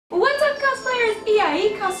cosplayers! E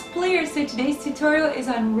aí, cosplayers! So today's tutorial is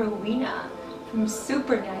on Rowena from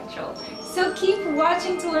Supernatural. So keep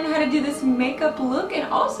watching to learn how to do this makeup look, and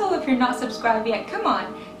also if you're not subscribed yet, come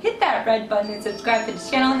on, hit that red button and subscribe to the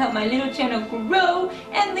channel, help my little channel grow,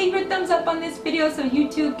 and leave your thumbs up on this video so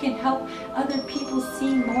YouTube can help other people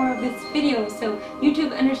see more of this video. So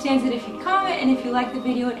YouTube understands that if you comment and if you like the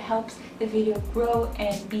video, it helps the video grow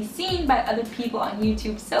and be seen by other people on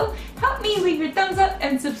YouTube. So help me, leave your thumbs up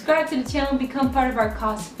and subscribe to the channel and become part of our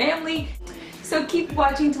cos family. So keep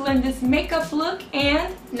watching to learn this makeup look,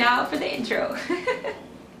 and now for the intro.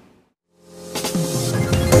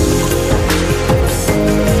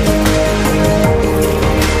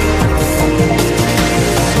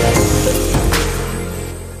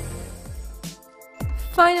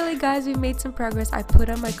 Finally guys, we made some progress. I put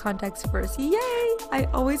on my contacts first. Yay! I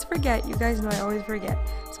always forget. You guys know I always forget.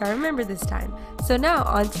 So I remember this time. So now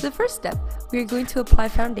on to the first step. We are going to apply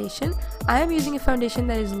foundation. I am using a foundation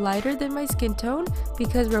that is lighter than my skin tone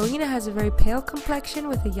because Rowena has a very pale complexion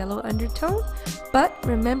with a yellow undertone. But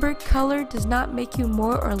remember, color does not make you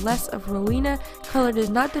more or less of Rowena. Color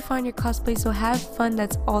does not define your cosplay, so have fun.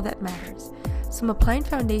 That's all that matters. So I'm applying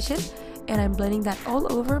foundation, and I'm blending that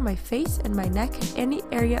all over my face and my neck and any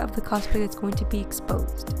area of the cosplay that's going to be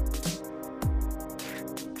exposed.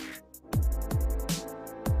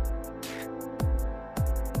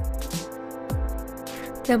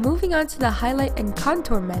 Now moving on to the highlight and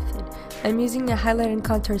contour method. I'm using a highlight and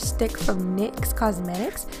contour stick from NYX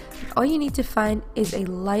Cosmetics. All you need to find is a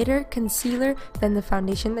lighter concealer than the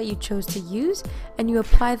foundation that you chose to use, and you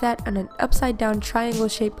apply that on an upside down triangle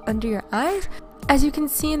shape under your eyes. As you can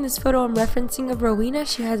see in this photo I'm referencing of Rowena,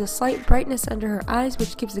 she has a slight brightness under her eyes,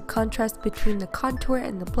 which gives the contrast between the contour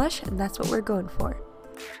and the blush, and that's what we're going for.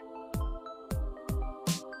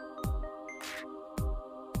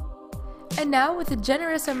 And now with a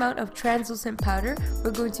generous amount of translucent powder, we're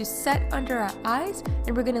going to set under our eyes,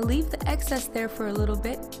 and we're going to leave the excess there for a little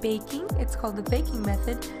bit, baking. It's called the baking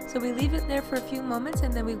method. So we leave it there for a few moments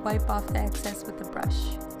and then we wipe off the excess with the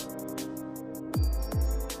brush.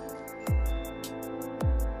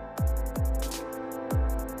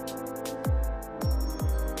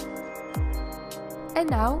 And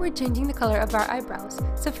now we're changing the color of our eyebrows.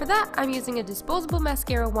 So for that, I'm using a disposable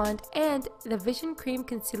mascara wand and the Vision Cream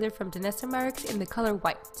Concealer from Danessa Marix in the color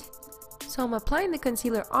White. So I'm applying the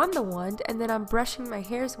concealer on the wand, and then I'm brushing my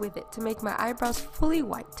hairs with it to make my eyebrows fully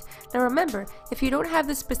white. Now remember, if you don't have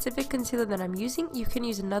the specific concealer that I'm using, you can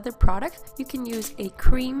use another product. You can use a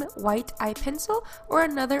cream white eye pencil or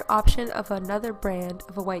another option of another brand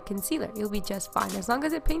of a white concealer. You'll be just fine. As long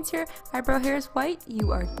as it paints your eyebrow hairs white, you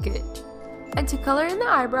are good. And to color in the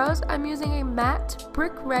eyebrows, I'm using a matte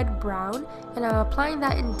brick red brown, and I'm applying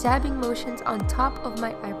that in dabbing motions on top of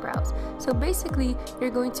my eyebrows. So basically, you're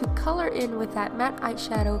going to color in with that matte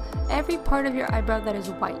eyeshadow every part of your eyebrow that is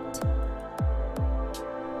white.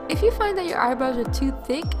 If you find that your eyebrows are too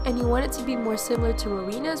thick and you want it to be more similar to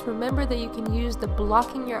Rowena's, remember that you can use the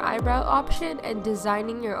blocking your eyebrow option and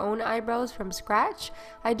designing your own eyebrows from scratch.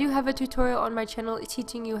 I do have a tutorial on my channel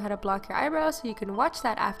teaching you how to block your eyebrows, so you can watch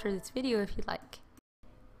that after this video if you like.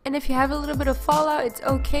 And if you have a little bit of fallout, it's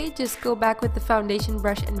okay, just go back with the foundation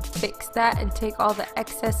brush and fix that and take all the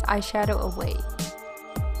excess eyeshadow away.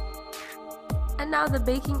 And now the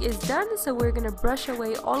baking is done, so we're going to brush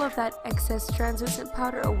away all of that excess translucent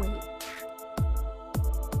powder away.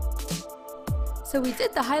 So we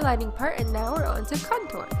did the highlighting part, and now we're on to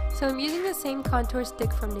contour. So I'm using the same contour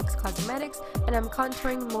stick from NYX Cosmetics, and I'm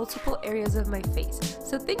contouring multiple areas of my face.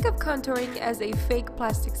 So think of contouring as a fake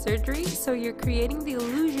plastic surgery, so you're creating the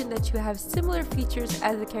illusion that you have similar features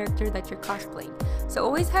as the character that you're cosplaying. So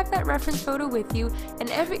always have that reference photo with you, and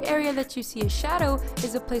every area that you see a shadow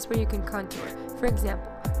is a place where you can contour. For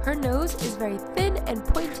example, her nose is very thin and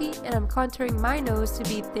pointy, and I'm contouring my nose to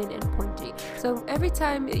be thin and pointy. So every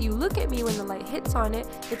time you look at me when the light hits on it,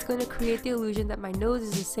 it's going to create the illusion that my nose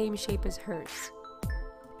is the same shape as hers.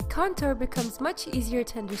 Contour becomes much easier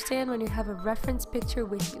to understand when you have a reference picture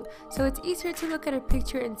with you. So it's easier to look at a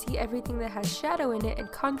picture and see everything that has shadow in it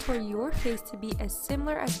and contour your face to be as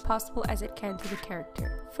similar as possible as it can to the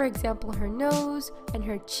character. For example, her nose and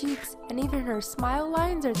her cheeks and even her smile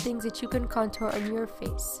lines are things that you can contour on your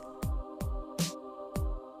face.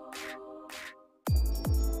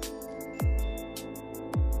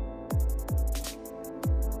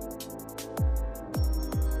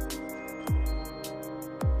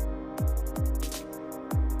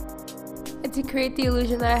 To create the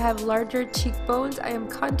illusion that I have larger cheekbones, I am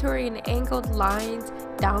contouring angled lines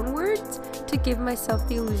downwards to give myself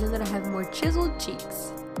the illusion that I have more chiseled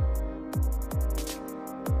cheeks.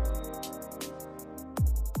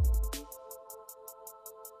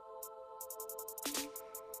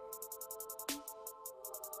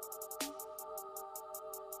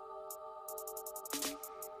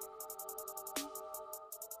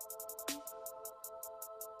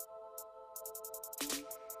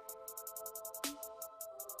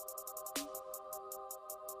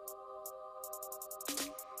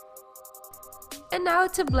 And now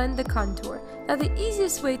to blend the contour. Now the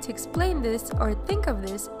easiest way to explain this or think of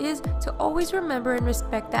this is to always remember and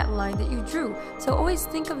respect that line that you drew. So always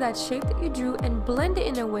think of that shape that you drew and blend it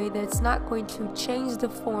in a way that's not going to change the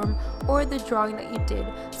form or the drawing that you did.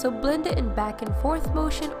 So blend it in back and forth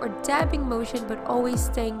motion or dabbing motion, but always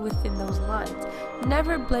staying within those lines.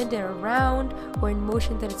 Never blend it around or in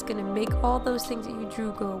motion that it's going to make all those things that you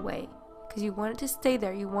drew go away, because you want it to stay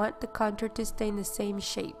there. You want the contour to stay in the same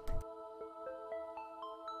shape.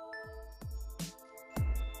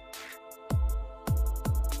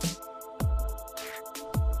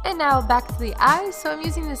 And now back to the eyes. So I'm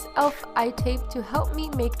using this e.l.f. eye tape to help me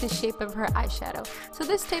make the shape of her eyeshadow. So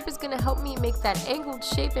this tape is going to help me make that angled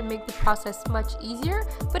shape and make the process much easier.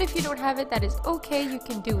 But if you don't have it, that is okay. You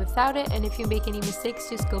can do without it. And if you make any mistakes,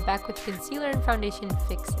 just go back with concealer and foundation and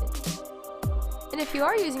fix it. And if you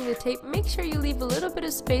are using the tape, make sure you leave a little bit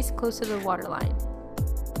of space close to the waterline.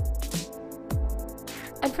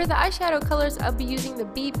 And for the eyeshadow colors, I'll be using the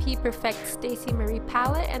Bperfect Stacey Marie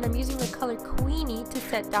palette, and I'm using the color Queenie to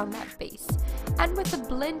set down that base. And with the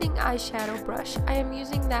blending eyeshadow brush, I am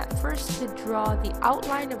using that first to draw the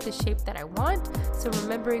outline of the shape that I want. So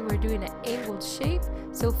remembering we're doing an angled shape,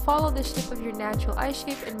 so follow the shape of your natural eye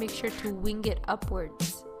shape and make sure to wing it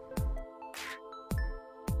upwards.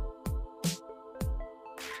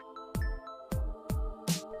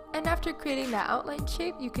 And after creating that outline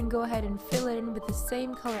shape, you can go ahead and fill it in with the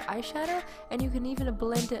same color eyeshadow, and you can even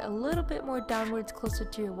blend it a little bit more downwards closer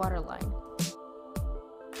to your waterline.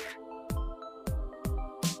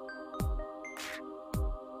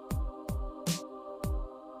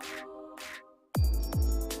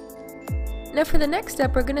 Now for the next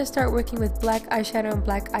step, we're going to start working with black eyeshadow and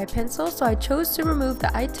black eye pencil. So I chose to remove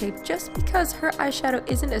the eye tape just because her eyeshadow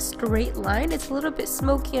isn't a straight line. It's a little bit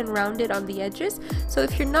smoky and rounded on the edges. So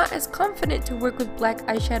if you're not as confident to work with black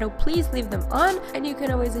eyeshadow, please leave them on, and you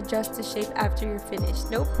can always adjust the shape after you're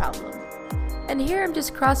finished, no problem. And here I'm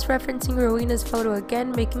just cross-referencing Rowena's photo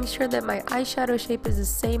again, making sure that my eyeshadow shape is the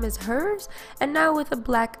same as hers. And now with a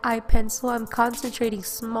black eye pencil, I'm concentrating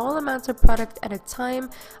small amounts of product at a time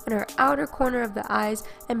on her outer corner of the eyes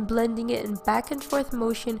and blending it in back and forth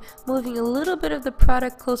motion, moving a little bit of the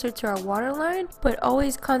product closer to our waterline, but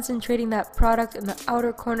always concentrating that product in the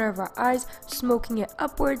outer corner of our eyes, smoking it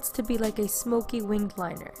upwards to be like a smoky winged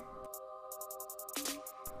liner.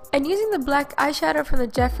 And using the black eyeshadow from the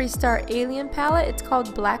Jeffree Star Alien palette, it's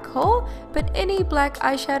called Black Hole, but any black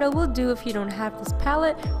eyeshadow will do if you don't have this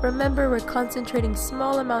palette. Remember, we're concentrating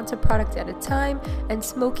small amounts of product at a time and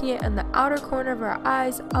smoking it on the outer corner of our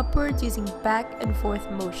eyes upwards using back and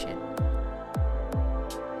forth motion.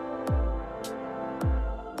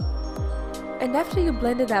 And after you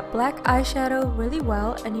blended that black eyeshadow really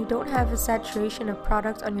well and you don't have a saturation of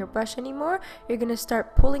product on your brush anymore, you're going to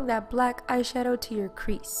start pulling that black eyeshadow to your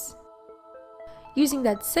crease. Using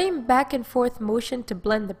that same back and forth motion to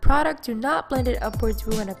blend the product, do not blend it upwards.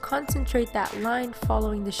 We want to concentrate that line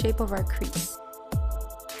following the shape of our crease.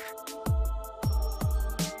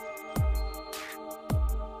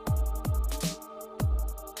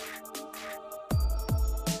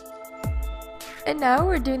 And now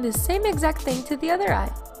we're doing the same exact thing to the other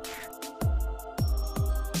eye.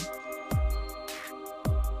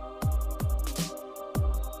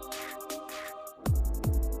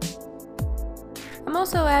 I'm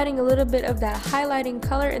also adding a little bit of that highlighting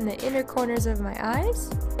color in the inner corners of my eyes.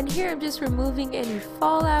 And here I'm just removing any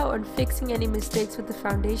fallout or fixing any mistakes with the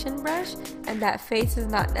foundation brush, and that face is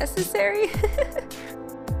not necessary.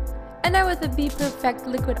 And now with the Bperfect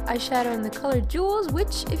liquid eyeshadow in the color Jewels,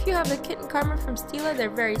 which if you have the Kitten Karma from Stila, they're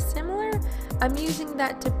very similar. I'm using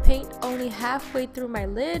that to paint only halfway through my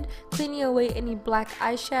lid, cleaning away any black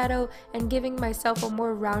eyeshadow and giving myself a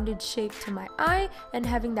more rounded shape to my eye and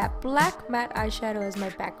having that black matte eyeshadow as my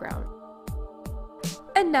background.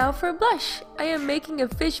 And now for blush. I am making a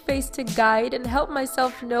fish face to guide and help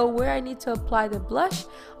myself know where I need to apply the blush.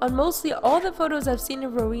 On mostly all the photos I've seen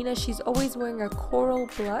of Rowena, she's always wearing a coral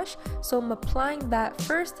blush. So I'm applying that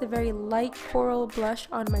first, a very light coral blush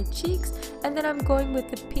on my cheeks. And then I'm going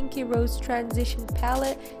with the Pinky Rose Transition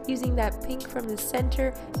palette, using that pink from the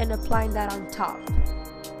center and applying that on top.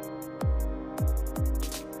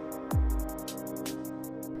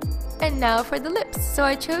 And now for the lips. So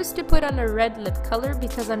I chose to put on a red lip color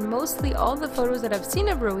because on mostly all the photos that I've seen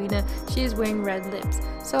of Rowena, she is wearing red lips.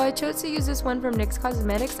 So I chose to use this one from NYX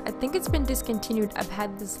Cosmetics. I think it's been discontinued. I've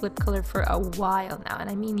had this lip color for a while now, and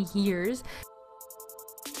I mean years.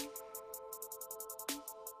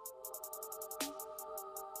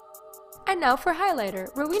 And now for highlighter.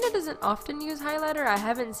 Rowena doesn't often use highlighter. I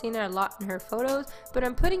haven't seen it a lot in her photos, but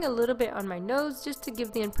I'm putting a little bit on my nose just to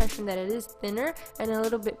give the impression that it is thinner and a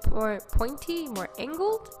little bit more pointy, more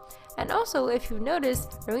angled. And also, if you've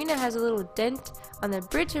noticed, Rowena has a little dent on the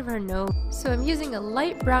bridge of her nose. So I'm using a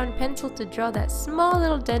light brown pencil to draw that small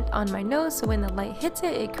little dent on my nose, so when the light hits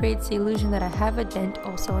it, it creates the illusion that I have a dent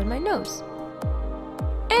also on my nose.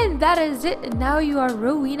 And that is it, and now you are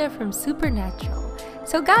Rowena from Supernatural.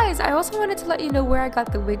 So guys, I also wanted to let you know where I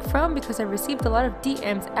got the wig from because I received a lot of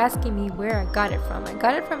DMs asking me where I got it from. I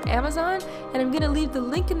got it from Amazon, and I'm going to leave the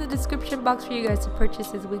link in the description box for you guys to purchase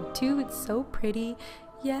this wig too. It's so pretty.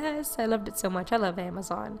 Yes, I loved it so much. I love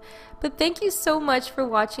Amazon. But thank you so much for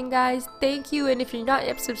watching, guys. Thank you, and if you're not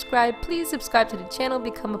yet subscribed, please subscribe to the channel,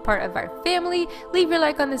 become a part of our family, leave your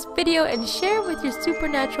like on this video, and share with your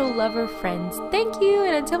Supernatural lover friends. Thank you,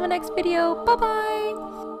 and until my next video,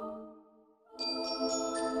 bye-bye!